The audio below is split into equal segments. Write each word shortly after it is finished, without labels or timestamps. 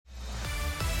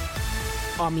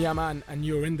I'm Yaman and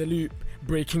you're in the loop.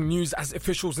 Breaking news as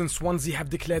officials in Swansea have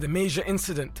declared a major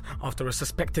incident after a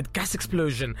suspected gas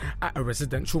explosion at a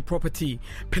residential property.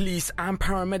 Police and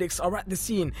paramedics are at the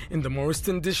scene in the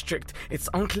Morriston district. It's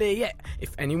unclear yet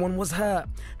if anyone was hurt.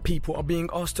 People are being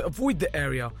asked to avoid the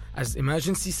area as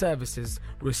emergency services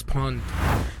respond.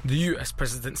 The US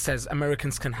president says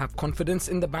Americans can have confidence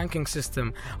in the banking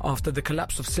system after the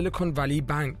collapse of Silicon Valley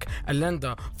Bank, a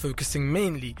lender focusing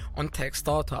mainly on tech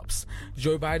startups.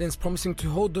 Joe Biden's promising to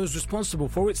hold those responsible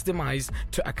for its demise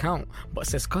to account, but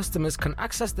says customers can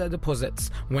access their deposits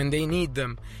when they need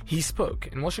them. He spoke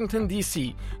in Washington,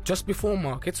 D.C. just before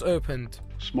markets opened.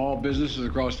 Small businesses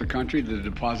across the country, the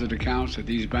deposit accounts at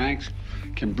these banks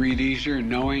can breathe easier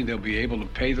knowing they'll be able to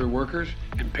pay their workers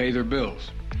and pay their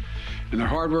bills. And their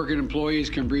hard-working employees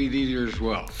can breathe easier as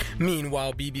well.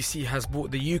 Meanwhile, BBC has bought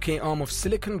the UK arm of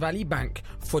Silicon Valley Bank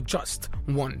for just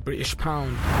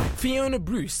 £1. Fiona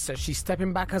Bruce says she's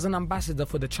stepping back as an ambassador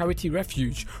for the charity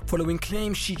Refuge following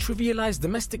claims she trivialised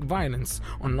domestic violence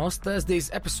on last Thursday's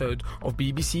episode of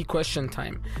BBC Question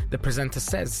Time. The presenter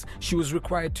says she was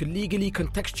required to legally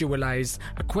contextualise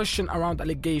a question around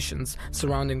allegations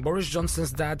surrounding Boris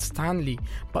Johnson's dad Stanley,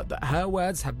 but that her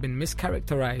words have been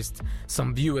mischaracterised.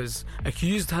 Some viewers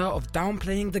accused her of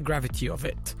downplaying the gravity of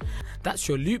it. That's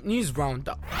your Loop News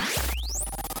Roundup.